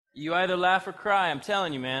You either laugh or cry, I'm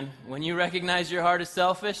telling you, man. When you recognize your heart is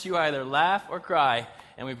selfish, you either laugh or cry.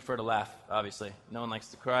 And we prefer to laugh, obviously. No one likes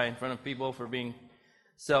to cry in front of people for being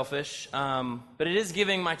selfish. But it is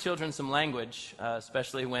giving my children some language,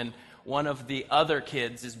 especially when one of the other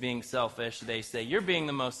kids is being selfish. They say, "You're being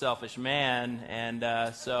the most selfish man."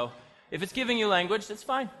 And so if it's giving you language, that's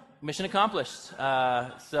fine. Mission accomplished.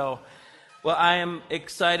 Well, I am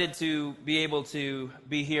excited to be able to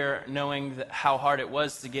be here knowing how hard it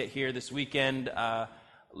was to get here this weekend.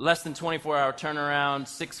 Less than 24-hour turnaround,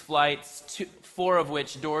 6 flights, 4 of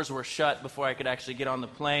which doors were shut before I could actually get on the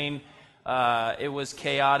plane. It was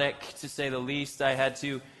chaotic, to say the least. I had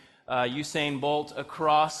to Usain Bolt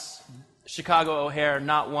across Chicago O'Hare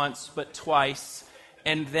not once but twice,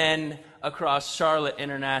 and then across Charlotte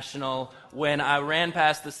International when I ran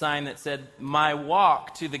past the sign that said my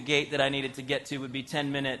walk to the gate that I needed to get to would be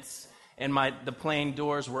 10 minutes, and the plane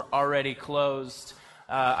doors were already closed.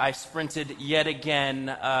 I sprinted yet again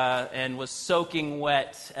and was soaking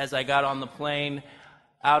wet as I got on the plane,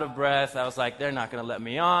 out of breath. I was like, they're not going to let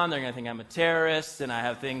me on. They're going to think I'm a terrorist and I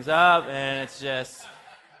have things up, and it's just...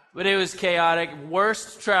 But it was chaotic.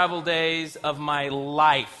 Worst travel days of my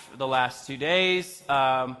life the last 2 days.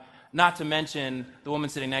 Not to mention, the woman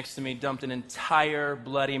sitting next to me dumped an entire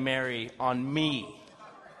Bloody Mary on me.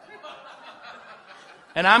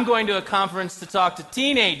 And I'm going to a conference to talk to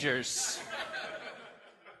teenagers.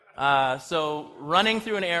 So running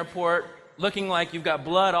through an airport, looking like you've got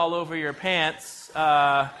blood all over your pants.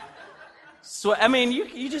 So, I mean,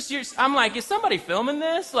 I'm like, is somebody filming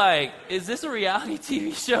this? Like, is this a reality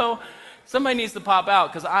TV show? Somebody needs to pop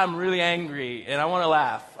out because I'm really angry and I want to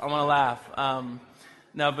laugh.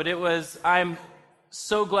 No, but I'm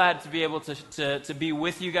so glad to be able to be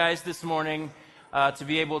with you guys this morning, to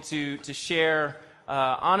be able to share,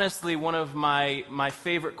 honestly, one of my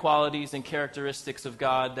favorite qualities and characteristics of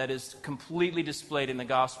God that is completely displayed in the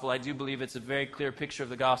gospel. I do believe it's a very clear picture of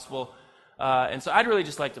the gospel. And so I'd really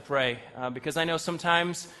just like to pray, because I know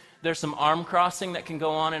sometimes there's some arm crossing that can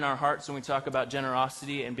go on in our hearts when we talk about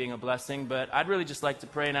generosity and being a blessing, but I'd really just like to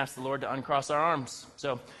pray and ask the Lord to uncross our arms.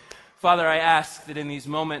 So, Father, I ask that in these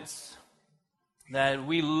moments that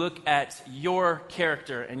we look at your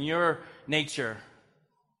character and your nature,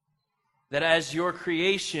 that as your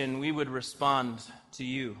creation we would respond to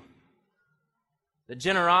you. That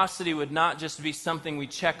generosity would not just be something we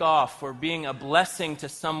check off, or being a blessing to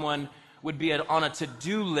someone would be on a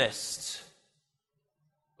to-do list.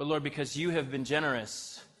 But Lord, because you have been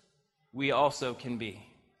generous, we also can be.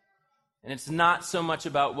 And it's not so much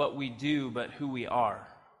about what we do, but who we are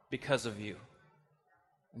because of you.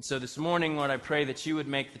 And so this morning, Lord, I pray that you would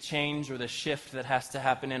make the change or the shift that has to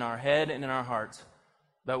happen in our head and in our heart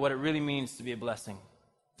about what it really means to be a blessing.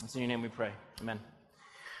 It's in your name we pray. Amen.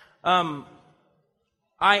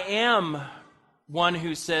 I am one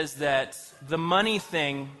who says that the money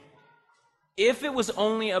thing, if it was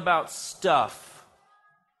only about stuff,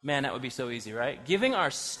 man, that would be so easy, right? Giving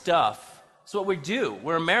our stuff, it's what we do.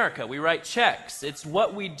 We're America. We write checks. It's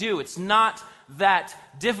what we do. It's not that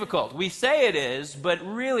difficult. We say it is, but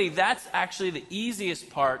really that's actually the easiest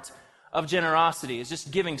part of generosity, is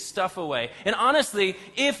just giving stuff away. And honestly,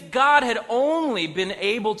 if God had only been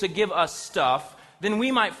able to give us stuff, then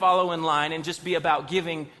we might follow in line and just be about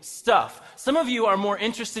giving stuff. Some of you are more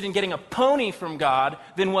interested in getting a pony from God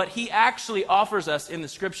than what he actually offers us in the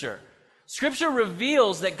Scripture. Scripture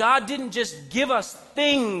reveals that God didn't just give us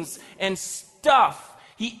things and stuff.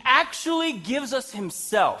 He actually gives us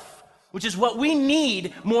himself, which is what we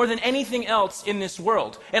need more than anything else in this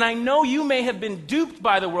world. And I know you may have been duped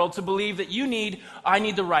by the world to believe that I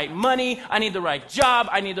need the right money, I need the right job,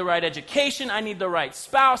 I need the right education, I need the right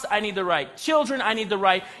spouse, I need the right children,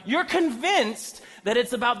 You're convinced that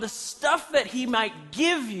it's about the stuff that he might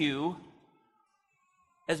give you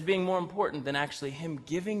as being more important than actually him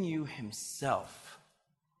giving you himself.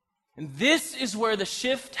 And this is where the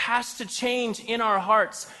shift has to change in our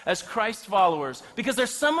hearts as Christ followers. Because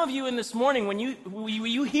there's some of you in this morning, when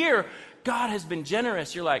you hear God has been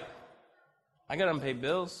generous, you're like, I got unpaid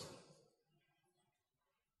bills.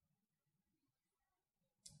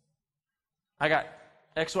 I got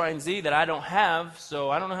X, Y, and Z that I don't have,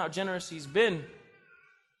 so I don't know how generous he's been.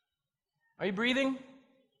 Are you breathing?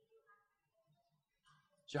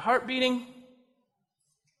 Is your heart beating?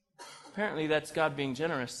 Apparently that's God being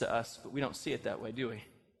generous to us, but we don't see it that way, do we?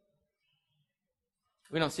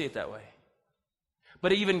 We don't see it that way.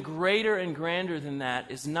 But even greater and grander than that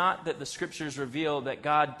is not that the Scriptures reveal that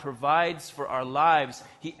God provides for our lives.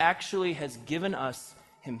 He actually has given us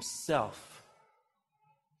himself.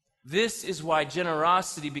 This is why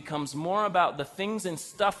generosity becomes more about the things and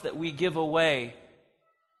stuff that we give away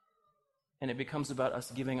and it becomes about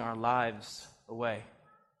us giving our lives away.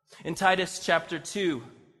 In Titus chapter 2,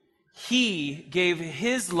 he gave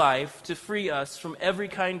his life to free us from every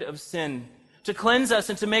kind of sin, to cleanse us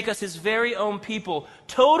and to make us his very own people,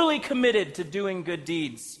 totally committed to doing good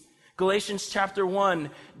deeds. Galatians chapter 1,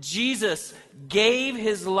 Jesus gave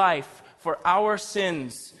his life for our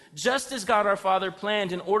sins, just as God our Father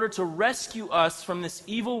planned, in order to rescue us from this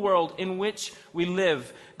evil world in which we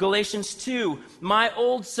live. Galatians 2, my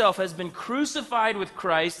old self has been crucified with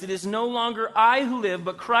Christ. It is no longer I who live,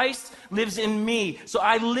 but Christ lives in me. So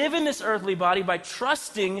I live in this earthly body by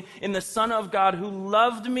trusting in the Son of God who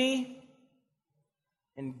loved me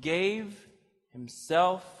and gave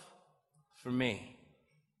himself for me.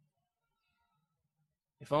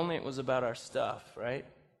 If only it was about our stuff, right?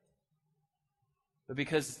 But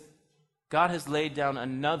because God has laid down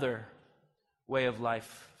another way of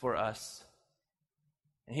life for us.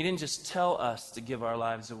 And he didn't just tell us to give our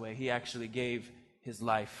lives away. He actually gave his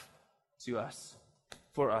life to us,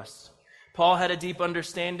 for us. Paul had a deep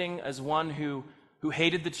understanding as one who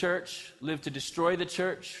hated the church, lived to destroy the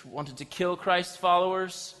church, wanted to kill Christ's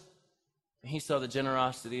followers. And he saw the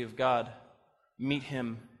generosity of God meet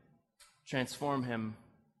him, transform him,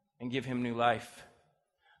 and give him new life.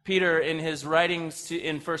 Peter, in his writings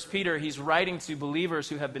in 1 Peter, he's writing to believers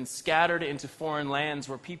who have been scattered into foreign lands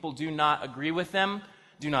where people do not agree with them,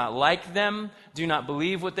 do not like them, do not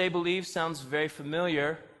believe what they believe. Sounds very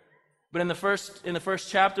familiar. But in the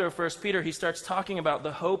first chapter of 1 Peter, he starts talking about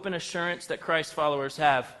the hope and assurance that Christ followers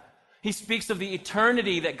have. He speaks of the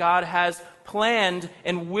eternity that God has planned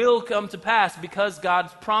and will come to pass because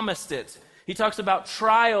God's promised it. He talks about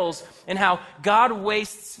trials and how God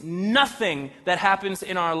wastes nothing that happens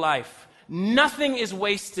in our life. Nothing is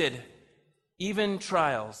wasted, even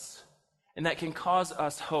trials. And that can cause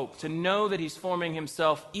us hope, to know that he's forming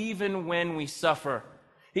himself even when we suffer.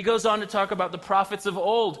 He goes on to talk about the prophets of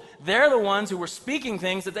old. They're the ones who were speaking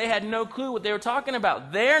things that they had no clue what they were talking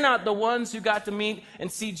about. They're not the ones who got to meet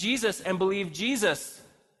and see Jesus and believe Jesus.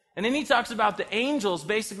 And then he talks about the angels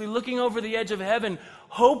basically looking over the edge of heaven,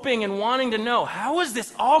 hoping and wanting to know, how is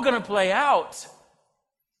this all going to play out?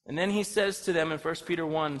 And then he says to them in 1 Peter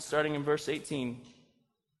 1, starting in verse 18,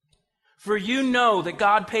 for you know that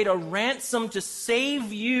God paid a ransom to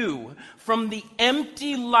save you from the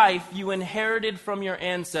empty life you inherited from your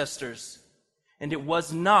ancestors. And it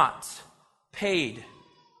was not paid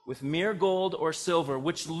with mere gold or silver,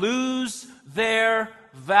 which lose their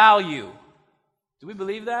value. Do we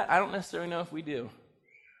believe that? I don't necessarily know if we do.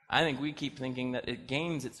 I think we keep thinking that it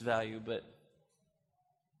gains its value, but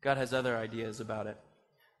God has other ideas about it.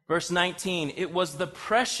 Verse 19, it was the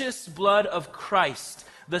precious blood of Christ,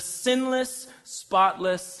 the sinless,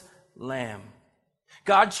 spotless Lamb.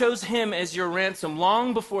 God chose him as your ransom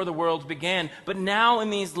long before the world began, but now in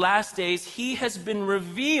these last days, he has been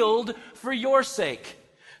revealed for your sake.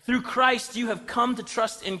 Through Christ, you have come to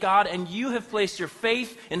trust in God, and you have placed your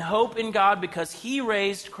faith and hope in God because he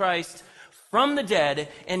raised Christ from the dead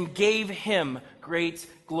and gave him great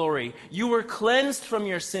glory. You were cleansed from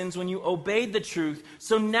your sins when you obeyed the truth,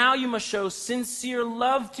 so now you must show sincere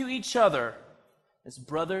love to each other as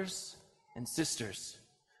brothers and sisters.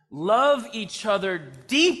 Love each other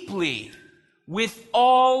deeply with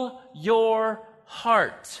all your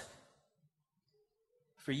heart.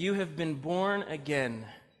 For you have been born again,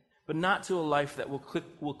 but not to a life that will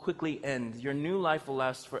quickly end. Your new life will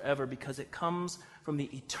last forever because it comes from the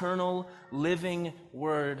eternal, living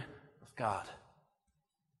Word of God.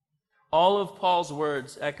 All of Paul's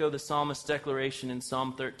words echo the psalmist's declaration in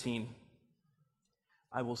Psalm 13.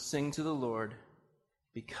 I will sing to the Lord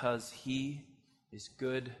because he is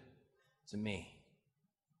good to me.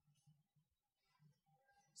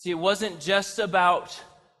 See, it wasn't just about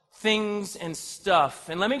things and stuff.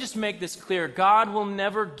 And let me just make this clear. God will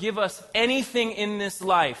never give us anything in this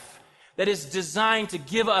life that is designed to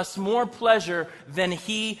give us more pleasure than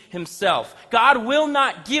he himself. God will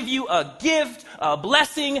not give you a gift, a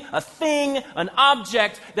blessing, a thing, an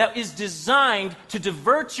object that is designed to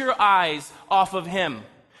divert your eyes off of him.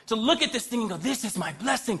 To look at this thing and go, this is my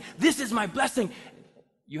blessing, this is my blessing.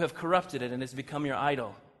 You have corrupted it and it's become your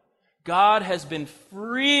idol. God has been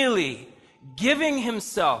freely giving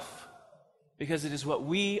himself because it is what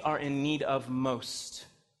we are in need of most.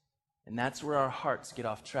 And that's where our hearts get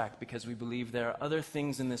off track because we believe there are other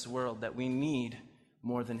things in this world that we need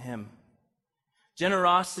more than him.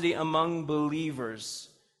 Generosity among believers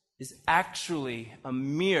is actually a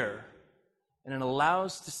mirror, and it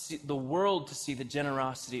allows the world to see the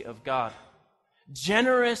generosity of God.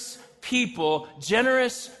 generous people,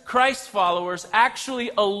 generous Christ followers actually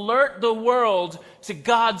alert the world to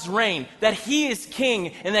God's reign, that He is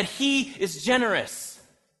king and that He is generous.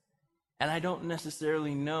 And I don't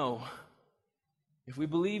necessarily know if we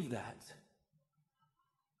believe that.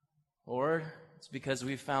 Or it's because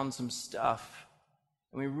we've found some stuff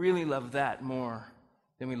and we really love that more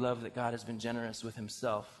than we love that God has been generous with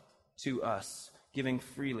Himself to us, giving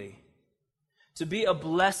freely. To be a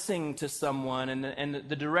blessing to someone, and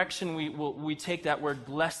the direction we take that word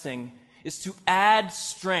blessing is to add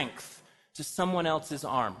strength to someone else's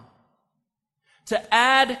arm. To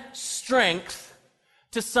add strength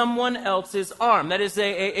to someone else's arm. That is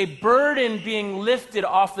a burden being lifted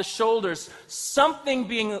off the shoulders, something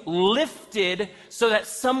being lifted so that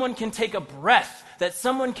someone can take a breath, that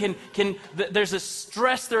someone can there's a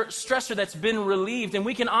stressor that's been relieved. And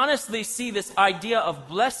we can honestly see this idea of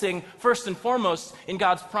blessing first and foremost in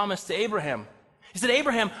God's promise to Abraham. He said,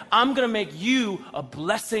 Abraham, I'm going to make you a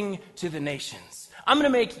blessing to the nations. I'm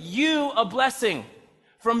going to make you a blessing.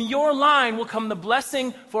 From your line will come the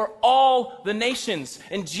blessing for all the nations.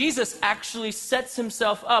 And Jesus actually sets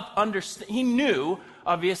himself up. He knew,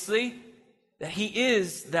 obviously, that he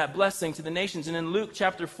is that blessing to the nations. And in Luke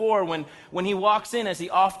chapter 4, when he walks in, as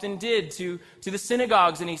he often did, to the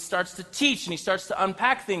synagogues, and he starts to teach, and he starts to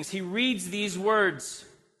unpack things, he reads these words.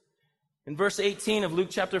 In verse 18 of Luke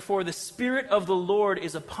chapter 4, the Spirit of the Lord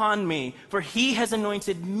is upon me, for He has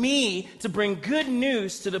anointed me to bring good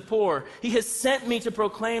news to the poor. He has sent me to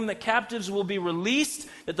proclaim that captives will be released,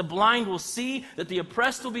 that the blind will see, that the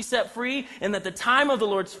oppressed will be set free, and that the time of the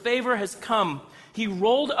Lord's favor has come. He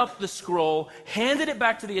rolled up the scroll, handed it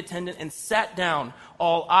back to the attendant, and sat down.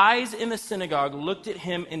 All eyes in the synagogue looked at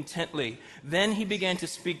him intently. Then he began to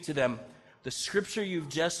speak to them. The scripture you've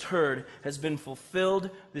just heard has been fulfilled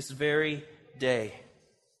this very day.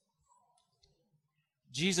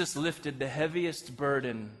 Jesus lifted the heaviest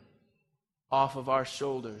burden off of our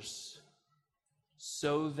shoulders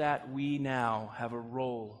so that we now have a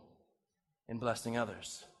role in blessing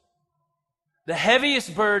others. The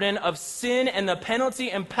heaviest burden of sin and the penalty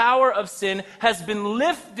and power of sin has been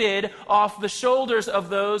lifted off the shoulders of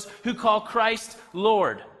those who call Christ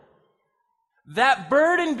Lord. That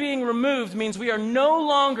burden being removed means we are no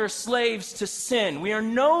longer slaves to sin. We are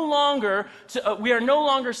no longer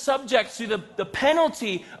subject to the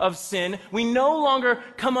penalty of sin. We no longer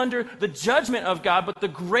come under the judgment of God, but the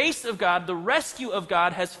grace of God, the rescue of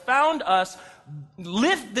God has found us,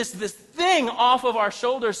 lift this thing off of our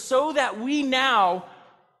shoulders so that we now,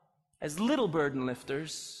 as little burden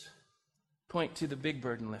lifters, point to the big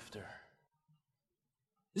burden lifter.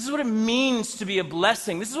 This is what it means to be a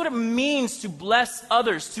blessing. This is what it means to bless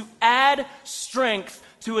others, to add strength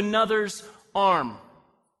to another's arm.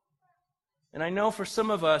 And I know for some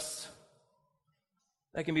of us,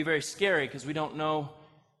 that can be very scary because we don't know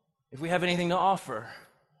if we have anything to offer.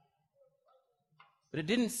 But it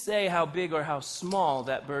didn't say how big or how small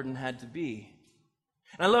that burden had to be.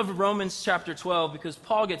 And I love Romans chapter 12 because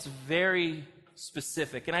Paul gets very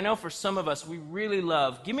specific. And I know for some of us, we really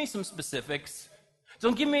love, give me some specifics.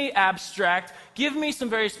 Don't give me abstract. Give me some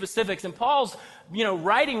very specifics. And Paul's,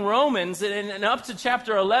 writing Romans, and up to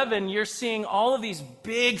chapter 11, you're seeing all of these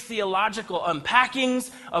big theological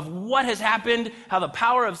unpackings of what has happened, how the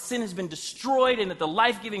power of sin has been destroyed, and that the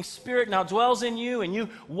life-giving Spirit now dwells in you, and you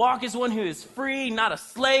walk as one who is free, not a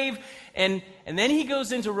slave. And then he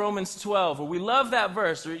goes into Romans 12, where we love that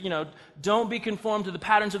verse, don't be conformed to the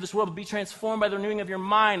patterns of this world, but be transformed by the renewing of your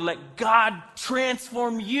mind. Let God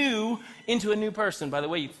transform you into a new person by the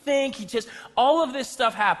way you think. All of this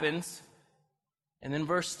stuff happens. And then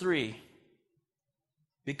verse 3,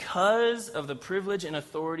 because of the privilege and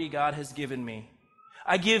authority God has given me,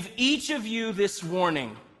 I give each of you this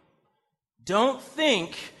warning. Don't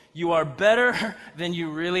think you are better than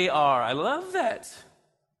you really are. I love that.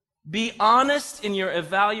 Be honest in your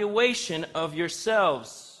evaluation of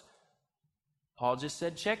yourselves. Paul just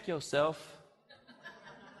said, check yourself.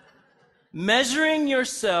 Measuring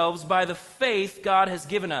yourselves by the faith God has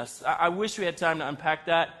given us. I wish we had time to unpack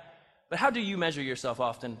that. But how do you measure yourself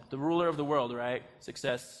often? The ruler of the world, right?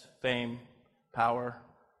 Success, fame, power,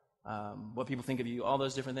 what people think of you, all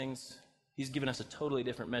those different things. He's given us a totally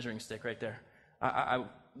different measuring stick right there.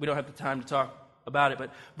 We don't have the time to talk about it, but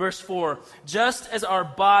verse 4, just as our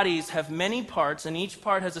bodies have many parts and each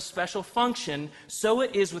part has a special function, so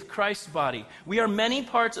it is with Christ's body. We are many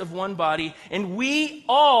parts of one body, and we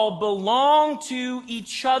all belong to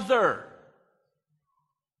each other.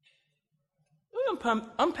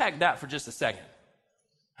 Unpack that for just a second.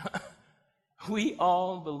 We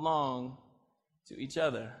all belong to each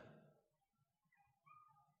other.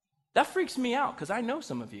 That freaks me out because I know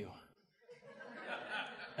some of you.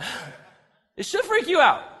 It should freak you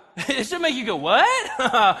out. It should make you go, what?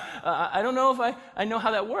 I don't know if I know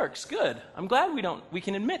how that works. Good. I'm glad we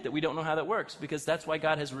can admit that we don't know how that works, because that's why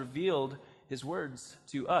God has revealed his words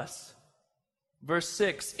to us. Verse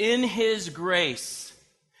 6, in his grace,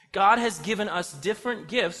 God has given us different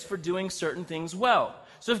gifts for doing certain things well.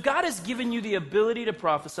 So if God has given you the ability to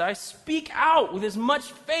prophesy, speak out with as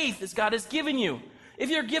much faith as God has given you. If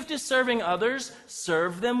your gift is serving others,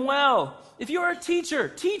 serve them well. If you are a teacher,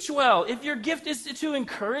 teach well. If your gift is to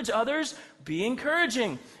encourage others, be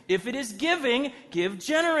encouraging. If it is giving, give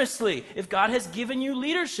generously. If God has given you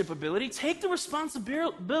leadership ability, take the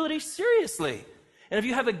responsibility seriously. And if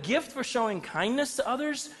you have a gift for showing kindness to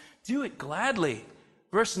others, do it gladly.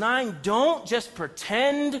 Verse 9, don't just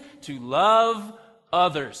pretend to love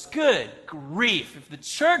others. Good grief. If the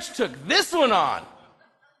church took this one on.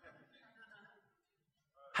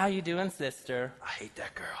 How you doing, sister? I hate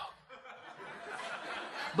that girl.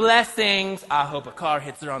 Blessings. I hope a car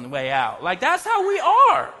hits her on the way out. Like, that's how we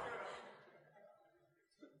are.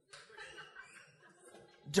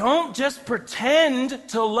 Don't just pretend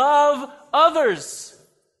to love others.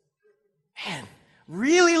 Man,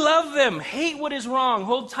 really love them. Hate what is wrong.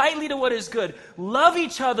 Hold tightly to what is good. Love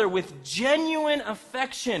each other with genuine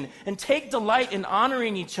affection and take delight in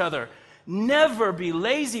honoring each other. Never be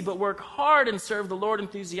lazy, but work hard and serve the Lord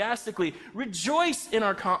enthusiastically. Rejoice in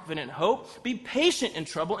our confident hope. Be patient in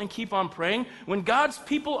trouble and keep on praying. When God's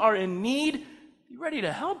people are in need, be ready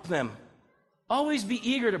to help them. Always be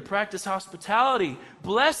eager to practice hospitality.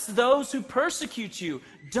 Bless those who persecute you.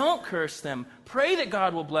 Don't curse them. Pray that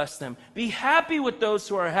God will bless them. Be happy with those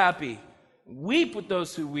who are happy. Weep with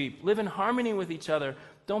those who weep. Live in harmony with each other.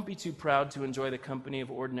 Don't be too proud to enjoy the company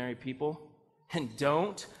of ordinary people. And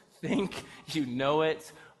don't think you know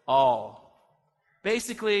it all.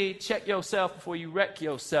 Basically, check yourself before you wreck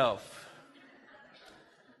yourself.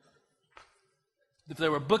 If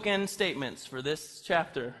there were bookend statements for this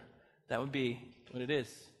chapter, that would be what it is.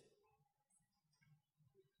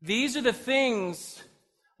 These are the things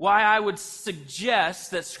why I would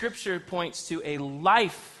suggest that Scripture points to a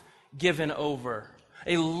life given over,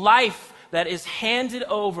 a life that is handed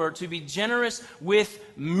over to be generous with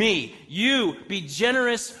me. You be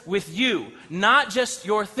generous with you. Not just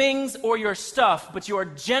your things or your stuff, but you are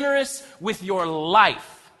generous with your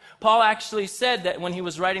life. Paul actually said that when he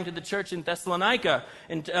was writing to the church in Thessalonica,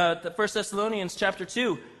 in 1 Thessalonians chapter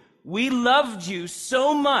 2, we loved you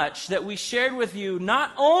so much that we shared with you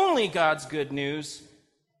not only God's good news,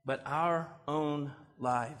 but our own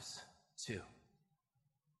lives too.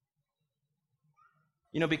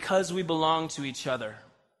 You know, because we belong to each other.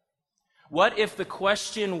 What if the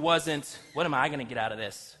question wasn't, what am I going to get out of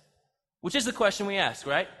this? Which is the question we ask,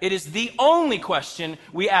 right? It is the only question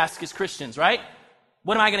we ask as Christians, right?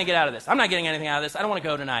 What am I going to get out of this? I'm not getting anything out of this. I don't want to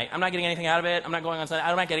go tonight. I'm not getting anything out of it. I'm not going on Sunday.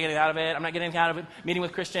 I'm not getting anything out of it. I'm not getting anything out of it. Meeting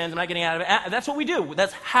with Christians. I'm not getting out of it. That's what we do.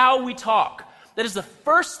 That's how we talk. That is the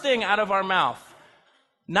first thing out of our mouth.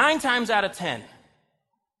 9 times out of 10.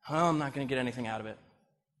 Oh, I'm not going to get anything out of it.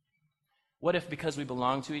 What if, because we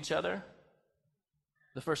belong to each other,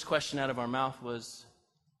 the first question out of our mouth was,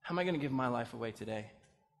 how am I going to give my life away today?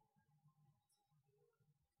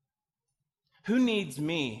 Who needs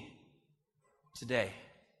me today?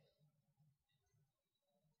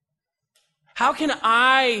 How can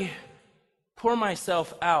I pour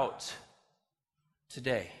myself out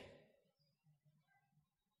today?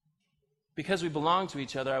 Because we belong to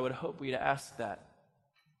each other, I would hope we'd ask that.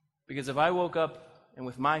 Because if I woke up and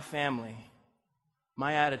with my family,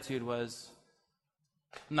 my attitude was,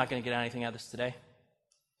 I'm not going to get anything out of this today.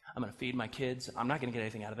 I'm going to feed my kids. I'm not going to get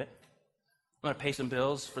anything out of it. I'm going to pay some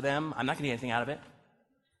bills for them. I'm not going to get anything out of it.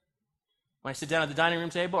 When I sit down at the dining room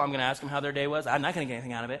table, I'm going to ask them how their day was. I'm not going to get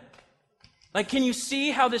anything out of it. Like, can you see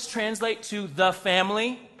how this translates to the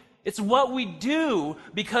family? It's what we do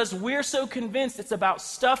because we're so convinced it's about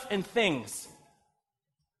stuff and things.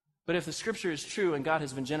 But if the Scripture is true and God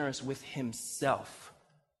has been generous with himself,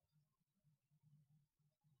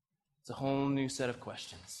 it's a whole new set of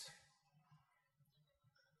questions.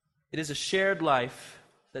 It is a shared life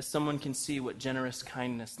that someone can see what generous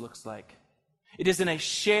kindness looks like. It is in a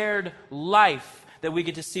shared life that we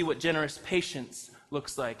get to see what generous patience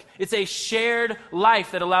looks like. It's a shared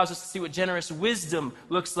life that allows us to see what generous wisdom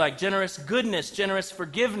looks like, generous goodness, generous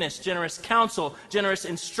forgiveness, generous counsel, generous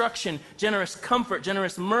instruction, generous comfort,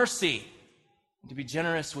 generous mercy, and to be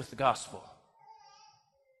generous with the gospel.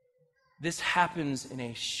 This happens in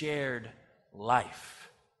a shared life,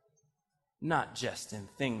 not just in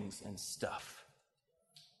things and stuff.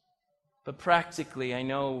 But practically, I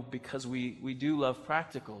know because we do love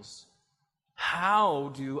practicals.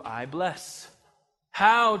 How do I bless?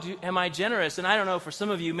 Am I generous? And I don't know, for some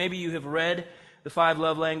of you, maybe you have read the 5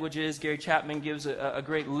 love languages. Gary Chapman gives a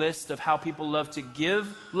great list of how people love to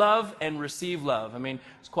give love and receive love. I mean,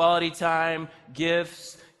 it's quality time,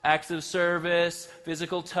 gifts, acts of service,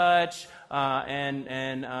 physical touch,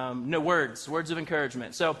 words of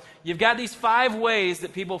encouragement. So you've got these 5 ways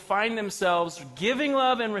that people find themselves giving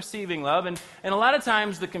love and receiving love. And a lot of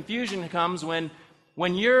times the confusion comes when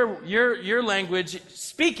your language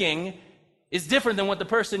speaking is different than what the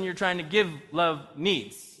person you're trying to give love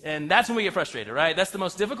needs. And that's when we get frustrated, right? That's the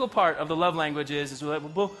most difficult part of the love languages is we're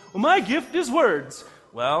like, well, my gift is words.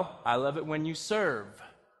 Well, I love it when you serve.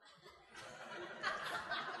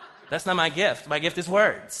 That's not my gift. My gift is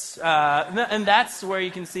words. And that's where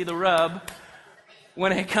you can see the rub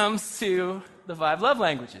when it comes to the 5 love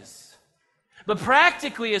languages. But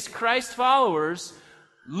practically, as Christ followers,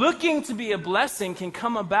 looking to be a blessing can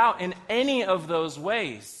come about in any of those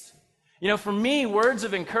ways. You know, for me, words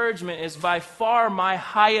of encouragement is by far my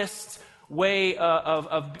highest way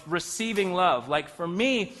of receiving love. Like for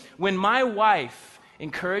me, when my wife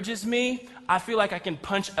encourages me, I feel like I can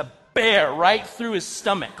punch a bear right through his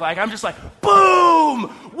stomach. Like I'm just like, boom!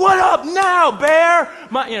 What up now, bear?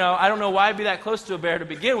 I don't know why I'd be that close to a bear to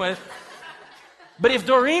begin with. But if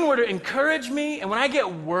Doreen were to encourage me, and when I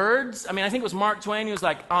get words, I think it was Mark Twain, he was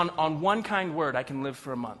like, on one kind word, I can live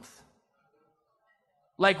for a month.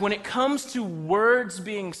 Like when it comes to words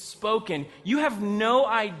being spoken, you have no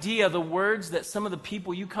idea the words that some of the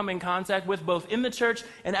people you come in contact with, both in the church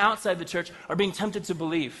and outside the church, are being tempted to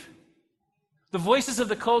believe. The voices of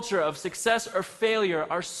the culture of success or failure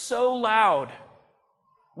are so loud.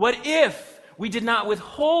 What if we did not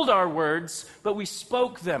withhold our words, but we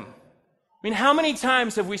spoke them? How many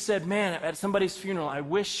times have we said, man, at somebody's funeral, I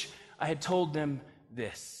wish I had told them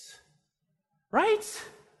this? Right?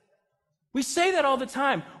 We say that all the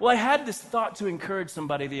time. Well, I had this thought to encourage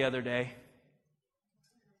somebody the other day.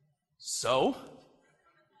 So?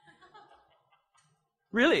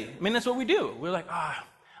 Really? That's what we do. We're like, I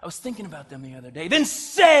was thinking about them the other day. Then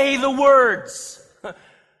say the words.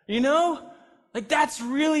 Like that's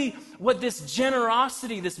really what this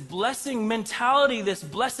generosity, this blessing mentality, this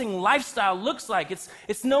blessing lifestyle looks like.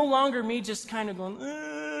 It's no longer me just kind of going,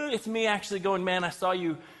 it's me actually going, man, I saw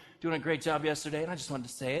you doing a great job yesterday and I just wanted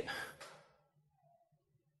to say it.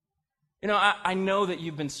 I know that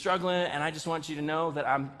you've been struggling, and I just want you to know that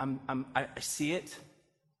I see it,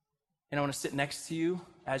 and I want to sit next to you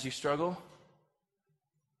as you struggle.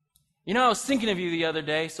 I was thinking of you the other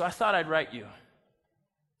day, so I thought I'd write you.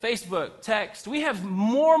 Facebook, text. We have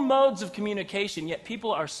more modes of communication, yet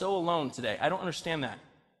people are so alone today. I don't understand that.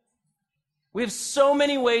 We have so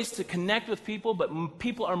many ways to connect with people, but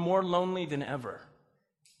people are more lonely than ever.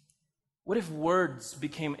 What if words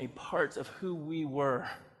became a part of who we were?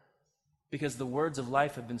 Because the words of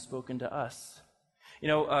life have been spoken to us.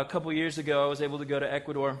 A couple years ago, I was able to go to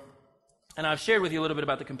Ecuador, and I've shared with you a little bit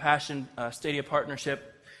about the Compassion Stadia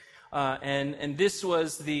Partnership. And this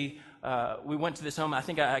was we went to this home. I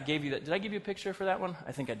think I gave you that. Did I give you a picture for that one?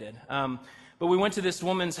 I think I did. But we went to this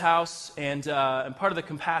woman's house, and part of the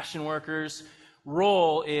compassion workers'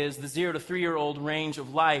 role is the 0 to 3-year-old range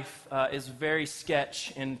of life is very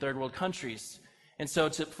sketch in third world countries. And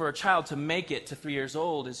so for a child to make it to 3 years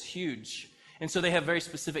old is huge. And so they have very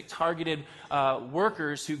specific targeted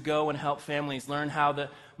workers who go and help families learn how to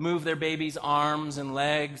move their baby's arms and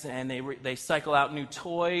legs, and they cycle out new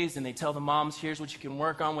toys, and they tell the moms, here's what you can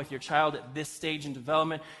work on with your child at this stage in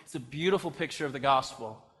development. It's a beautiful picture of the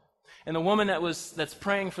gospel. And the woman that's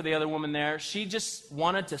praying for the other woman there, she just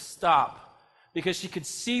wanted to stop because she could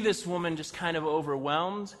see this woman just kind of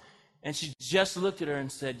overwhelmed, and she just looked at her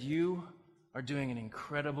and said, you are doing an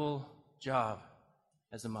incredible job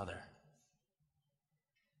as a mother.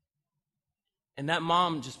 And that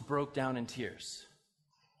mom just broke down in tears.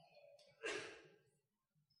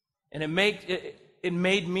 And it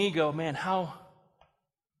made me go, man, how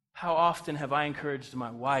often have I encouraged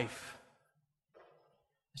my wife?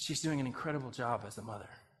 She's doing an incredible job as a mother.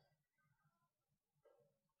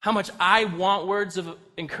 How much I want words of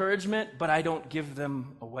encouragement, but I don't give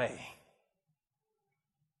them away.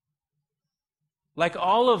 Like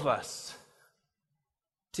all of us,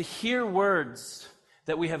 to hear words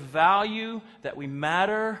that we have value, that we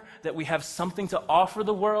matter, that we have something to offer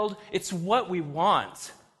the world, it's what we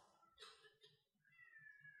want.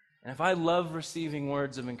 And if I love receiving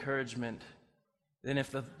words of encouragement, then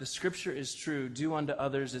if the scripture is true, do unto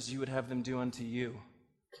others as you would have them do unto you,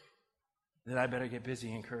 then I better get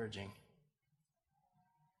busy encouraging.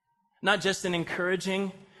 Not just in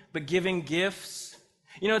encouraging but giving gifts.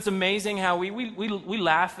 You know, it's amazing how we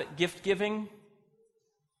laugh at gift giving,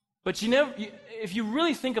 but if you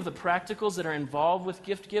really think of the practicals that are involved with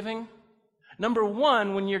gift giving, number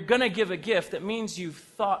one, when you're going to give a gift, that means you've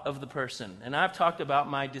thought of the person. And I've talked about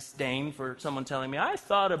my disdain for someone telling me, I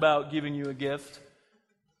thought about giving you a gift.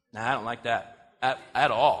 Nah, I don't like that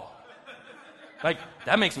at all. Like,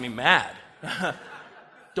 that makes me mad.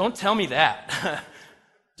 Don't tell me that.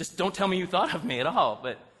 Just don't tell me you thought of me at all.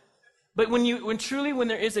 But when truly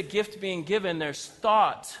there is a gift being given, there's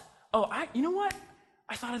thought. Oh, you know what?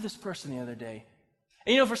 I thought of this person the other day.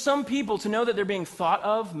 And you know, for some people, to know that they're being thought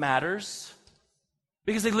of matters.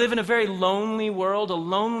 Because they live in a very lonely world, a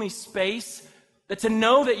lonely space, that to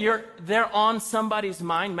know that they're on somebody's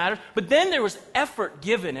mind matters. But then there was effort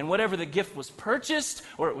given, and whatever the gift was purchased,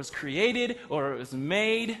 or it was created, or it was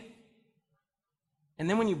made. And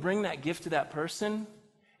then when you bring that gift to that person,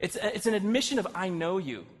 it's an admission of, I know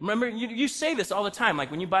you. Remember, you say this all the time. Like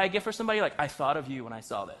when you buy a gift for somebody, like, I thought of you when I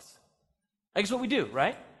saw this. Like, it's what we do,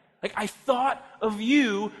 right? Like, I thought of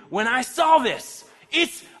you when I saw this.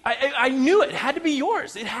 I knew it had to be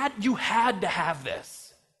yours. You had to have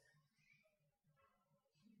this.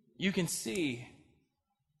 You can see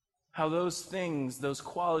how those things, those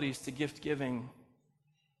qualities to gift giving,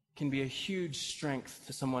 can be a huge strength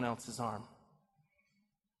to someone else's arm.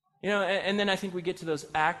 You know, and then I think we get to those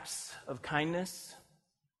acts of kindness.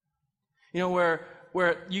 You know,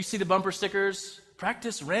 where you see the bumper stickers,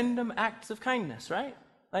 practice random acts of kindness, right?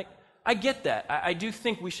 Like, I get that. I do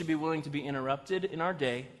think we should be willing to be interrupted in our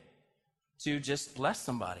day to just bless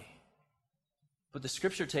somebody. But the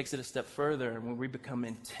scripture takes it a step further, and when we become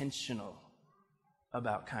intentional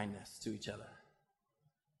about kindness to each other.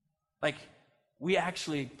 Like, we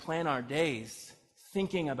actually plan our days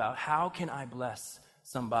thinking about, how can I bless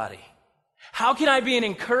somebody? How can I be an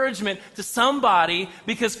encouragement to somebody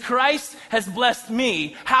because Christ has blessed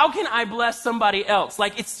me? How can I bless somebody else?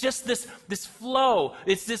 Like, it's just this flow.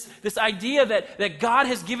 It's this idea that God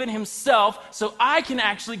has given himself so I can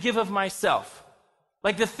actually give of myself.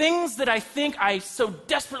 Like, the things that I think I so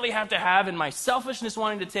desperately have to have and my selfishness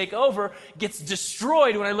wanting to take over gets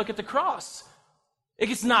destroyed when I look at the cross. It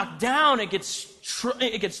gets knocked down, it gets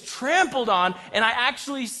trampled on, and I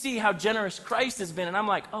actually see how generous Christ has been, and I'm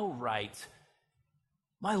like, oh, right.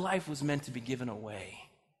 My life was meant to be given away.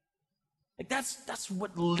 Like, that's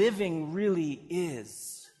what living really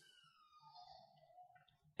is.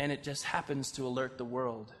 And it just happens to alert the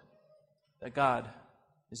world that God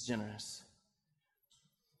is generous.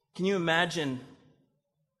 Can you imagine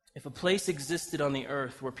if a place existed on the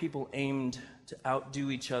earth where people aimed to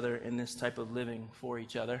outdo each other in this type of living for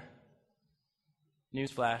each other?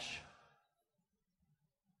 Newsflash.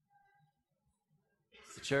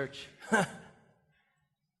 It's the church.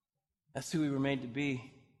 That's who we were made to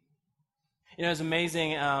be. You know, it's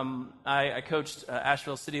amazing. I coached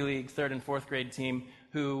Asheville City League 3rd and 4th grade team,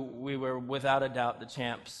 who we were without a doubt the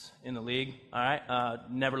champs in the league. All right,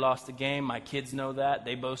 never lost a game. My kids know that.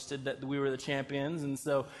 They boasted that we were the champions. And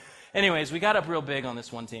so, anyways, we got up real big on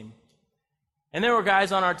this one team. And there were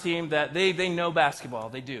guys on our team that they know basketball.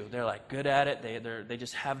 They do. They're like good at it. They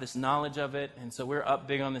just have this knowledge of it. And so we're up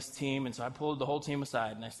big on this team. And so I pulled the whole team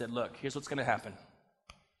aside and I said, look, here's what's going to happen.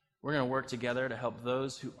 We're going to work together to help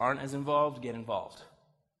those who aren't as involved get involved.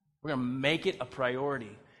 We're going to make it a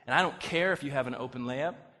priority. And I don't care if you have an open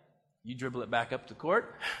layup. You dribble it back up the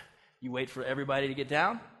court. You wait for everybody to get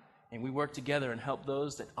down. And we work together and help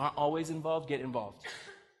those that aren't always involved get involved.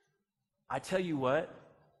 I tell you what,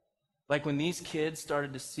 like when these kids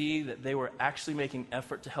started to see that they were actually making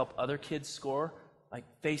effort to help other kids score, like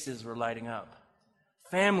faces were lighting up.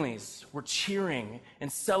 Families were cheering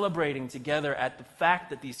and celebrating together at the fact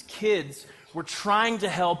that these kids were trying to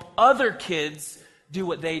help other kids do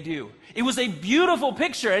what they do. It was a beautiful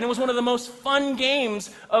picture, and it was one of the most fun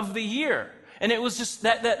games of the year. And it was just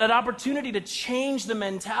that opportunity to change the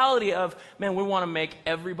mentality of, man, we want to make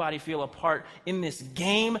everybody feel a part in this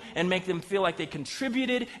game and make them feel like they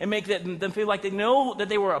contributed and make them feel like they know that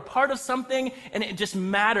they were a part of something, and it just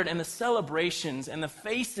mattered. And the celebrations and the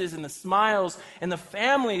faces and the smiles and the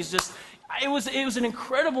families just, it was an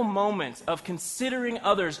incredible moment of considering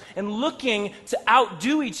others and looking to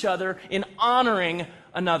outdo each other in honoring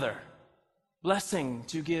another. Blessing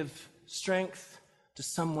to give strength to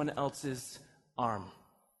someone else's arm.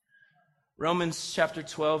 Romans chapter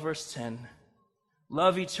 12, verse 10.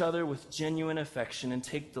 Love each other with genuine affection and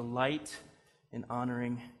take delight in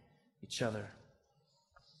honoring each other.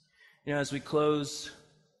 You know, as we close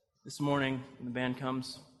this morning, when the band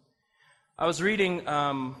comes, I was reading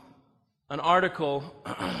an article.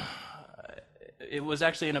 It was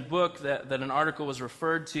actually in a book that an article was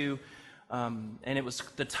referred to, and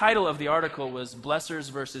the title of the article was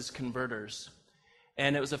Blessers versus Converters.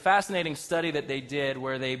 And it was a fascinating study that they did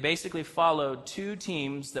where they basically followed two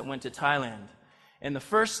teams that went to Thailand. And the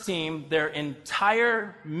first team, their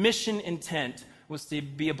entire mission intent was to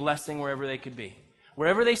be a blessing wherever they could be.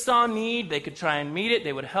 Wherever they saw need, they could try and meet it.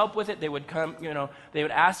 They would help with it. They would come, they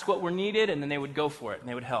would ask what were needed, and then they would go for it, and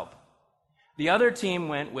they would help. The other team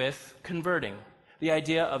went with converting, the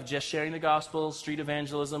idea of just sharing the gospel, street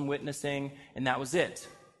evangelism, witnessing, and that was it.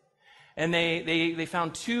 And they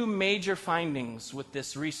found two major findings with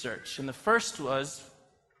this research. And the first was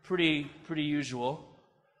pretty usual,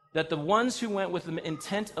 that the ones who went with the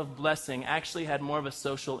intent of blessing actually had more of a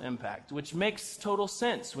social impact, which makes total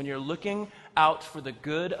sense. When you're looking out for the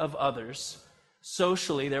good of others,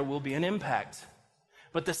 socially there will be an impact.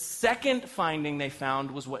 But the second finding they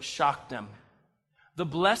found was what shocked them. The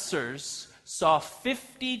blessers saw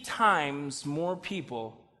 50 times more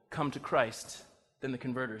people come to Christ than the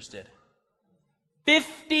converters did.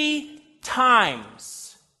 50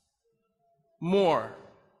 times more.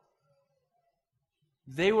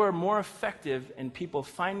 They were more effective in people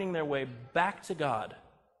finding their way back to God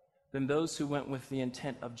than those who went with the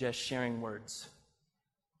intent of just sharing words.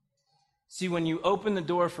 See, when you open the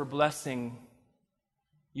door for blessing,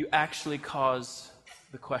 you actually cause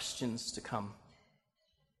the questions to come.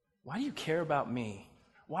 Why do you care about me?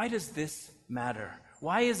 Why does this matter?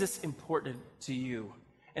 Why is this important to you?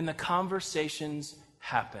 And the conversations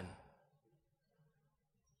happen.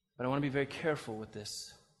 But I want to be very careful with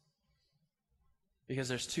this, because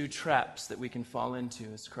there's two traps that we can fall into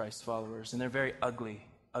as Christ followers, and they're very ugly,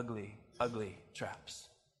 ugly, ugly traps.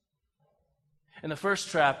 And the first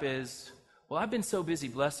trap is, well, I've been so busy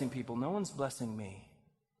blessing people, no one's blessing me.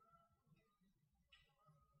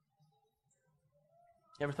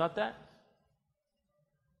 You ever thought that?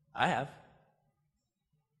 I have.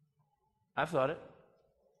 I've thought it.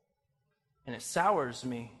 And it sours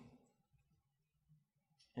me.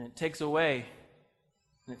 And it takes away.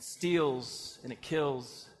 And it steals and it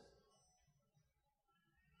kills.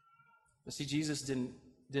 But see, Jesus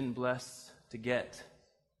didn't bless to get.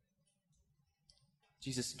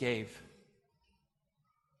 Jesus gave.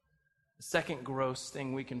 The second gross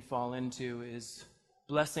thing we can fall into is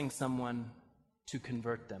blessing someone to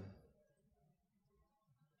convert them.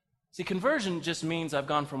 See, conversion just means I've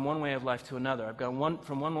gone from one way of life to another. I've gone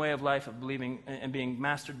from one way of life of believing and being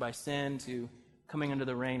mastered by sin to coming under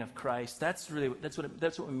the reign of Christ. That's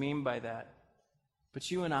what we mean by that.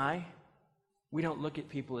 But you and I, we don't look at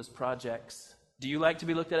people as projects. Do you like to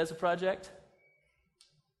be looked at as a project?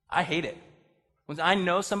 I hate it. When I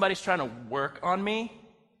know somebody's trying to work on me,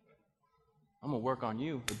 I'm going to work on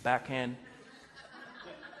you, the backhand.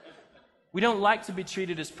 We don't like to be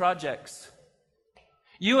treated as projects.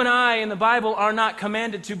 You and I in the Bible are not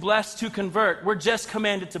commanded to bless, to convert. We're just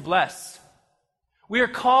commanded to bless. We are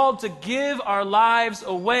called to give our lives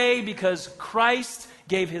away because Christ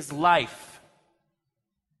gave his life.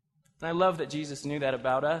 And I love that Jesus knew that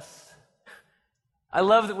about us. I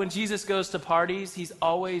love that when Jesus goes to parties, he's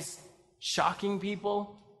always shocking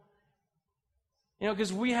people.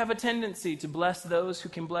 Because we have a tendency to bless those who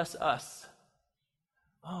can bless us.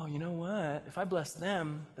 Oh, you know what? If I bless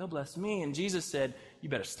them, they'll bless me. And Jesus said, you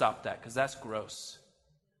better stop that because that's gross.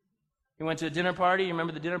 He went to a dinner party. You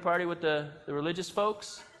remember the dinner party with the religious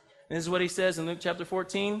folks? And this is what he says in Luke chapter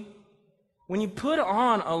 14. When you put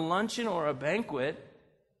on a luncheon or a banquet,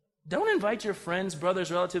 don't invite your friends,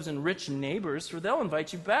 brothers, relatives, and rich neighbors, for they'll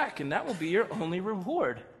invite you back, and that will be your only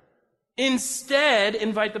reward. Instead,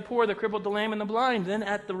 invite the poor, the crippled, the lame, and the blind. Then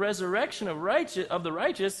at the resurrection of the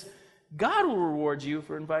righteous, God will reward you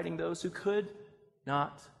for inviting those who could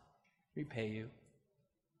not repay you.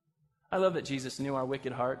 I love that Jesus knew our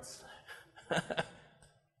wicked hearts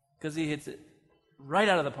because he hits it right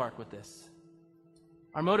out of the park with this.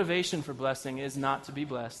 Our motivation for blessing is not to be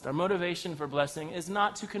blessed. Our motivation for blessing is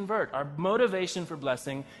not to convert. Our motivation for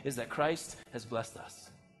blessing is that Christ has blessed us.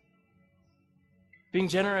 Being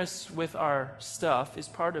generous with our stuff is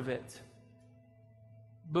part of it.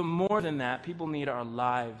 But more than that, people need our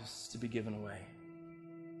lives to be given away.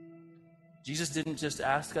 Jesus didn't just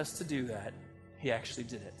ask us to do that. He actually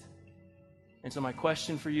did it. And so my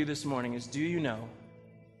question for you this morning is, do you know,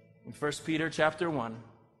 in 1 Peter chapter 1,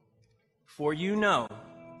 for you know,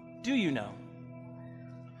 do you know,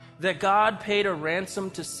 that God paid a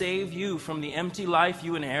ransom to save you from the empty life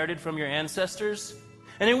you inherited from your ancestors?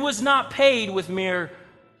 And it was not paid with mere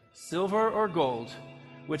silver or gold,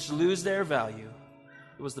 which lose their value.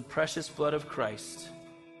 It was the precious blood of Christ,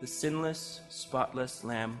 the sinless, spotless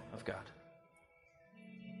Lamb of God.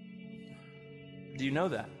 Do you know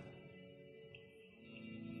that?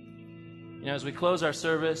 You know, as we close our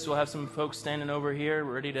service, we'll have some folks standing over here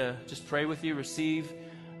ready to just pray with you, receive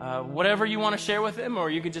whatever you want to share with them,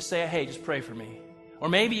 or you could just say, hey, just pray for me. Or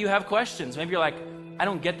maybe you have questions. Maybe you're like, I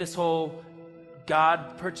don't get this whole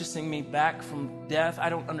God purchasing me back from death.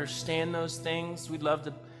 I don't understand those things. We'd love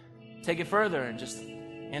to take it further and just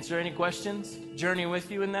answer any questions, journey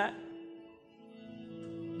with you in that.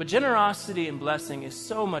 But generosity and blessing is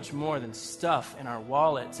so much more than stuff in our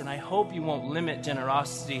wallets, and I hope you won't limit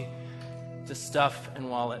generosity to stuff and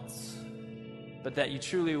wallets, but that you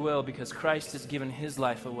truly will, because Christ has given his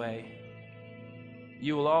life away.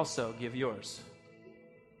 You will also give yours.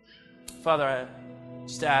 Father, I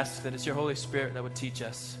just ask that it's your Holy Spirit that would teach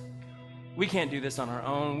us. We can't do this on our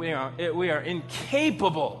own. We are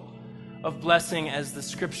incapable of blessing as the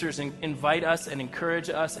scriptures invite us and encourage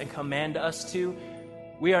us and command us to.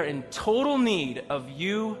 We are in total need of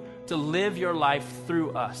you to live your life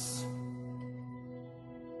through us.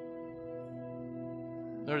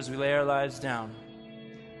 Lord, as we lay our lives down,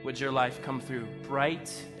 would your life come through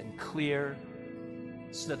bright and clear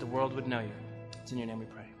so that the world would know you. It's in your name we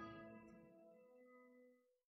pray.